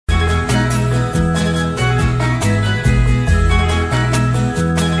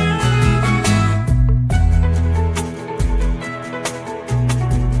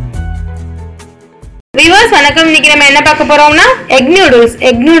Viewers வணக்கம். இன்னைக்கு நம்ம என்ன பார்க்க போறோம்னா எக்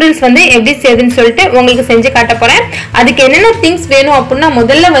நூடுல்ஸ் வந்து எப்படி செய்யுதுன்னு சொல்லிட்டு உங்களுக்கு செஞ்சு காட்ட போறேன். அதுக்கு என்னென்ன திங்ஸ் வேணும் அப்படின்னா,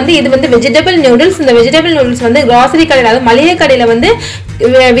 முதல்ல வந்து இது வந்து வெஜிடபிள் நூடுல்ஸ். இந்த வெஜிடபிள் நூடுல்ஸ் வந்து கிராசரி கடையில், அதாவது மளிகை கடையில் வந்து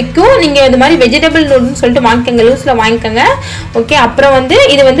விற்கும். நீங்க இது மாதிரி வெஜிடபிள் நூடுல்ஸ் சொல்லிட்டு வாங்கிக்கோங்க, லூஸ்ல வாங்கிக்கோங்க. ஓகே, அப்புறம் வந்து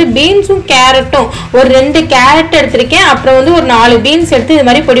இது வந்து பீன்ஸும் கேரட்டும், ஒரு 2 கேரட் எடுத்திருக்கேன். அப்புறம் வந்து ஒரு 4 பீன்ஸ் எடுத்து இது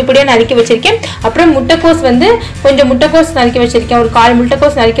மாதிரி பொடி பொடியாக நறுக்கி வச்சிருக்கேன். அப்புறம் முட்டைக்கோஸ் வந்து கொஞ்சம் முட்டைக்கோஸ் நறுக்கி வச்சிருக்கேன், ஒரு 1/4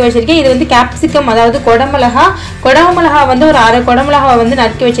 முட்டைக்கோஸ் நறுக்கி வச்சிருக்கேன். இது வந்து கேப்சிகம், அதாவது குடமிளகா வந்து ஒரு 1/2 குடமிளகா வந்து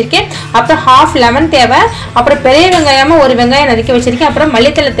நறுக்கி வச்சிருக்கேன். அப்புறம் 1/2 லெமன் தேவை. அப்புறம் பெரிய வெங்காயமா ஒரு வெங்காயம் நறுக்கி வச்சிருக்கேன். அப்புறம்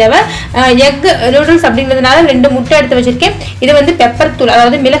மல்லித்தலை தேவை. எக் நூடுல்ஸ் அப்படிங்கிறதுனால 2 முட்டை எடுத்து வச்சிருக்கேன். இது வந்து பெப்பர் தூள்,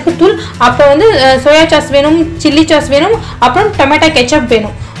 அதாவது மிளகுத்தூள். அப்புறம் வந்து சோயா சாஸ் வேணும், சில்லி சாஸ் வேணும், அப்புறம் டொமேட்டோ கெச்சப்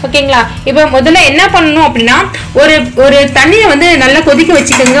வேணும். ஓகேங்களா? இப்போ முதல்ல என்ன பண்ணணும் அப்படின்னா, ஒரு தண்ணியை வந்து நல்லா கொதிக்க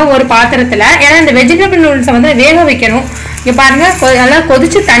வச்சுக்கோங்க ஒரு பாத்திரத்துல. ஏன்னா இந்த வெஜிடபிள் நூடுல்ஸை வந்து வேக வைக்கணும். இங்க பாருங்க, நல்லா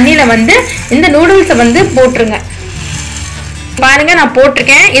கொதிச்சு தண்ணியில வந்து இந்த நூடுல்ஸை வந்து போட்டுருங்க. பாருங்க, நான்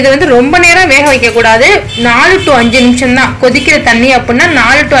போட்டிருக்கேன். இது வந்து ரொம்ப நேரம் வேக வைக்க கூடாது. 4 to 5 நிமிஷம் தான் கொதிக்கிற தண்ணி அப்படின்னா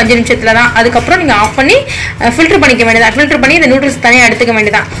 4 to 5 நிமிஷத்துல தான். அதுக்கப்புறம் நீங்க ஆஃப் பண்ணி ஃபில்டர் பண்ணிக்க வேண்டியதான். ஃபில்டர் பண்ணி இந்த நூடுல்ஸ் தனியாக எடுத்துக்க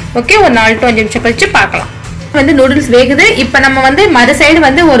வேண்டியதான். ஓகே, ஒரு 4 to 5 நிமிஷம் கழிச்சு பார்க்கலாம். வந்து நூடுல்ஸ் வேகுது. இப்போ நம்ம வந்து மறு சைடு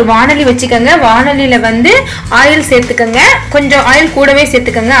வந்து ஒரு வானொலி வச்சுக்கோங்க. வானொலியில வந்து ஆயில் சேர்த்துக்கோங்க. கொஞ்சம் ஆயில் கூடவே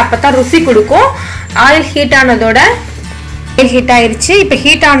சேர்த்துக்கோங்க, அப்பதான் ருசி கொடுக்கும். ஆயில் ஹீட் ஆயிடுச்சு. இப்போ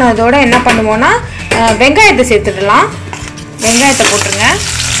ஹீட் ஆனதோட என்ன பண்ணுவோம்னா, வெங்காயத்தை சேர்த்துடலாம். வெங்காயத்தை போட்டுருங்க.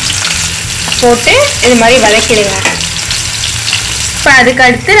 போட்டு இது மாதிரி வதக்கிடுங்க. இப்போ அதுக்கு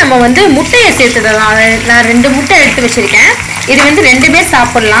அடுத்து நம்ம வந்து முட்டையை சேர்த்துடலாம். நான் 2 முட்டை எடுத்து வச்சிருக்கேன். இது வந்து 2 பேர்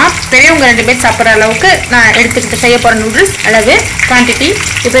சாப்பிடலாம். பெரியவங்க 2 பேர் சாப்பிட்ற அளவுக்கு நான் எடுத்துக்கிட்டு செய்ய போகிற நூடுல்ஸ் அளவு குவான்டிட்டி.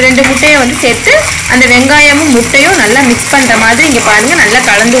 இப்போ 2 முட்டையை வந்து சேர்த்து அந்த வெங்காயமும் முட்டையும் நல்லா மிக்ஸ் பண்ணுற மாதிரி இங்கே பாருங்கள், நல்லா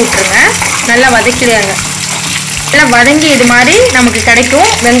கலந்து விட்டுருங்க. நல்லா வதக்கிடுங்க. நல்லா வதங்கி இது மாதிரி நமக்கு கிடைக்கும்.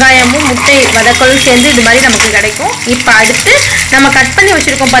 வெங்காயமும் முட்டை வதக்கலும் சேர்ந்து இது மாதிரி நமக்கு கிடைக்கும். இப்போ அடுத்து நம்ம கட் பண்ணி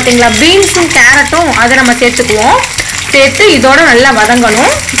வச்சுருக்கோம் பார்த்தீங்களா, பீன்ஸும் கேரட்டும், அதை நம்ம சேர்த்துக்குவோம். சேர்த்து இதோட நல்லா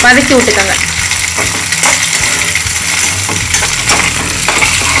வதங்கணும். வதக்கி விட்டுக்கோங்க.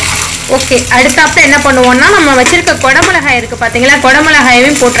 ஓகே, அடுத்தாப்புல என்ன பண்ணுவோம்னா, நம்ம வச்சிருக்க குடமிளகாய் இருக்கு பார்த்தீங்களா,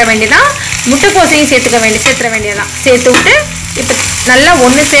 குடமிளகாயையும் போட்டுற வேண்டியதான். முட்டைக்கோசையும் சேர்த்துற வேண்டியதான். சேர்த்து விட்டு இப்போ நல்லா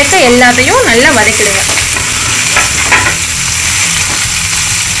ஒன்று சேர்த்து எல்லாத்தையும் நல்லா வதக்கிடுங்க.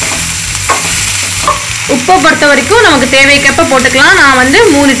 உப்பை பொறுத்த வரைக்கும் நமக்கு தேவைக்கப்ப போட்டுக்கலாம். நான் வந்து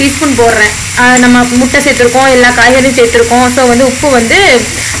 3 டீஸ்பூன் போடுறேன். நம்ம முட்டை சேர்த்துருக்கோம், எல்லா காய்கறியும் சேர்த்துருக்கோம். ஸோ வந்து உப்பு வந்து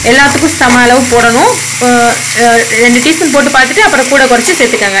எல்லாத்துக்கும் சம அளவு போடணும். 2 டீஸ்பூன் போட்டு பார்த்துட்டு அப்புறம் கூட குறைச்சி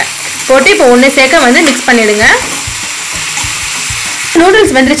சேர்த்துக்கோங்க. போட்டு இப்போ ஒன்று சேர்க்க வந்து மிக்ஸ் பண்ணிவிடுங்க.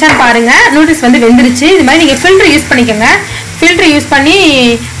 நூடுல்ஸ் வெந்துருச்சான்னு பாருங்கள். நூடுல்ஸ் வந்து வெந்துருச்சு. இது மாதிரி நீங்கள் ஃபில்டர் யூஸ் பண்ணிக்கோங்க. ஃபில்டர் யூஸ் பண்ணி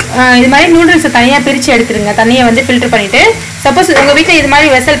இது மாதிரி நூடுல்ஸை தனியாக பிரித்து எடுத்துருங்க. தண்ணியை வந்து ஃபில்டர் பண்ணிவிட்டு, சப்போஸ் உங்கள் வீட்டில் இது மாதிரி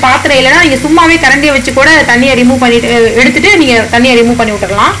வெசல் பாத்திரம் இல்லைன்னா நீங்கள் சும்மாவே கரண்டியை வச்சு கூட தண்ணியை ரிமூவ் பண்ணிட்டு எடுத்துகிட்டு நீங்கள் தண்ணியை ரிமூவ் பண்ணி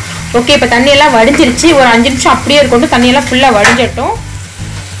விட்டுடலாம். ஓகே, இப்போ தண்ணியெல்லாம் வடிஞ்சிருச்சு. ஒரு 5 நிமிஷம் அப்படியே இருக்கட்டும். தண்ணியெல்லாம் ஃபுல்லாக வடிஞ்சிட்டோம்.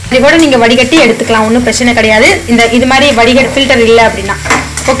 இது கூட நீங்கள் வடிகட்டி எடுத்துக்கலாம், ஒன்றும் பிரச்சனை கிடையாது. இது மாதிரி வடிகட்டி ஃபில்டர் இல்லை அப்படின்னா.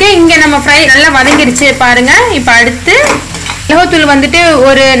 ஓகே, இங்கே நம்ம ஃப்ரை நல்லா வதங்கிருச்சு பாருங்கள். இப்போ அடுத்து மிளகுத்தூள் வந்துட்டு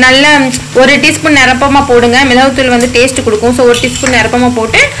ஒரு டீஸ்பூன் நிரப்பமாக போடுங்க. மிளகுத்தூள் வந்து டேஸ்ட் கொடுக்கும். ஸோ 1 டீஸ்பூன் நிரப்பமாக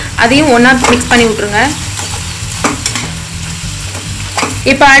போட்டு அதையும் ஒன்றா மிக்ஸ் பண்ணி விட்ருங்க.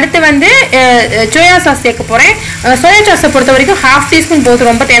 இப்போ அடுத்து வந்து சோயா சாஸ் சேர்க்க போகிறேன். சோயா சாஸை பொறுத்த வரைக்கும் 1/2 டீஸ்பூன் போதும்,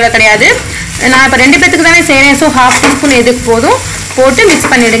 ரொம்ப தேவை கிடையாது. நான் இப்போ 2 பேத்துக்கு தானே செய்கிறேன். ஸோ 1/2 டீஸ்பூன் எதுக்கு போதும், போட்டு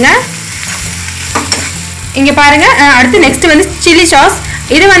மிக்ஸ் பண்ணிவிடுங்க. இங்கே பாருங்கள். அடுத்து நெக்ஸ்ட் வந்து சில்லி சாஸ்.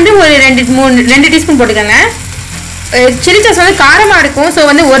 இது வந்து ஒரு 2 டீஸ்பூன் போட்டுக்கோங்க. சில்லி சாஸ் வந்து காரமாக இருக்கும். ஸோ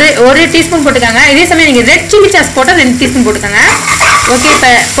வந்து ஒரு டீஸ்பூன் போட்டுக்கோங்க. இதே சமயம் நீங்கள் ரெட் சில்லி சாஸ் போட்டால் 2 டீஸ்பூன் போட்டுக்கோங்க. ஓகே, இப்போ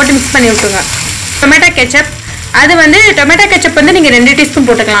போட்டு மிக்ஸ் பண்ணி விட்டுருங்க. டொமேட்டோ கெச்சப், அது வந்து டொமேட்டோ கெச்சப் வந்து நீங்கள் 2 டீஸ்பூன்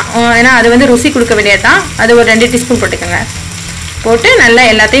போட்டுக்கலாம். ஏன்னா அது வந்து ருசி கொடுக்க வேண்டியது தான். அது ஒரு 2 டீஸ்பூன் போட்டுக்கோங்க. போட்டு நல்லா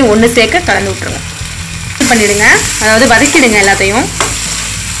எல்லாத்தையும் ஒன்று சேர்க்க கலந்து விட்டுருங்க. பண்ணிவிடுங்க, அதாவது வதக்கிடுங்க எல்லாத்தையும்.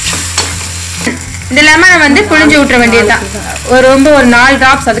 இந்த லெமனை வந்து புழிஞ்சு விட்டுற வேண்டியது தான். ஒரு 4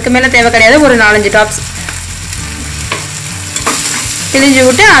 ட்ராப்ஸ், அதுக்கு மேலே தேவை கிடையாது. ஒரு 4-5 ட்ராப்ஸ் பிழிஞ்சு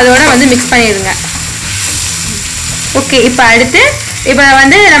விட்டு அதோட வந்து மிக்ஸ் பண்ணிடுங்க. ஓகே, இப்போ அடுத்து இப்போ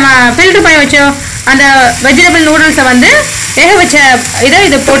வந்து நம்ம ஃபில்டர் பண்ணி வச்சோம் அந்த வெஜிடபிள் நூடுல்ஸை வந்து வேக வச்ச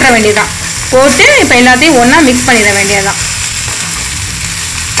இதை போட்டுற வேண்டியதுதான். போட்டு இப்போ எல்லாத்தையும் ஒன்றா மிக்ஸ் பண்ணிட வேண்டியதுதான்.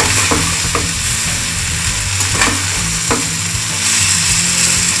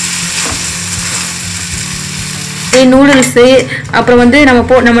 நூடுல்ஸு அப்புறம் வந்து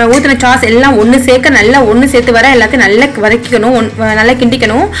நம்ம ஊற்றின சாஸ் எல்லாம் ஒன்று சேர்க்க நல்லா ஒன்று சேர்த்து வர எல்லாத்தையும் நல்லா வதக்கிக்கணும், நல்லா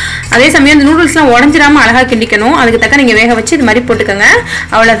கிண்டிக்கணும். அதே சமயம் இந்த நூடுல்ஸ்லாம் உடஞ்சிடாமல் அழகாக கிண்டிக்கணும். அதுக்கு தக்க நீங்கள் வேக வச்சு இது மாதிரி போட்டுக்கோங்க.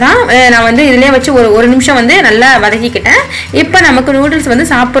 அவ்வளோதான். நான் வந்து இதிலே வச்சு ஒரு நிமிஷம் வந்து நல்லா வதக்கிக்கிட்டேன். இப்போ நமக்கு நூடுல்ஸ் வந்து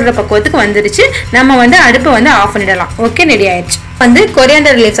சாப்பிட்ற பக்குவத்துக்கு வந்துருச்சு. நம்ம வந்து அடுப்பை வந்து ஆஃப் பண்ணிடலாம். ஓகே, ரெடி ஆயிடுச்சு. வந்து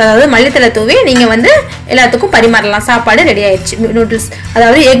கொரியாண்டர் லீவ்ஸ் அதாவது மல்லித்தலை தூவி நீங்கள் வந்து எல்லாத்துக்கும் பரிமாறலாம். சாப்பாடு ரெடி ஆயிடுச்சு. நூடுல்ஸ்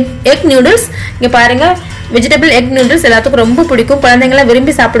அதாவது எக் நூடுல்ஸ். இங்கே பாருங்கள், வெஜிடபிள் எக் நூடுல்ஸ் எல்லாத்துக்கும் ரொம்ப பிடிக்கும். குழந்தைங்களாம்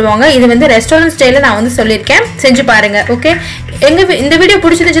விரும்பி சாப்பிடுவாங்க. இது வந்து ரெஸ்டாரண்ட் ஸ்டைலில் நான் வந்து சொல்லியிருக்கேன். செஞ்சு பாருங்கள். ஓகே, இந்த வீடியோ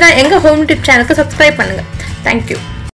பிடிச்சிருந்துச்சுன்னா எங்கள் ஹோம் டிப் சேனலுக்கு சப்ஸ்கிரைப் பண்ணுங்கள். தேங்க்யூ.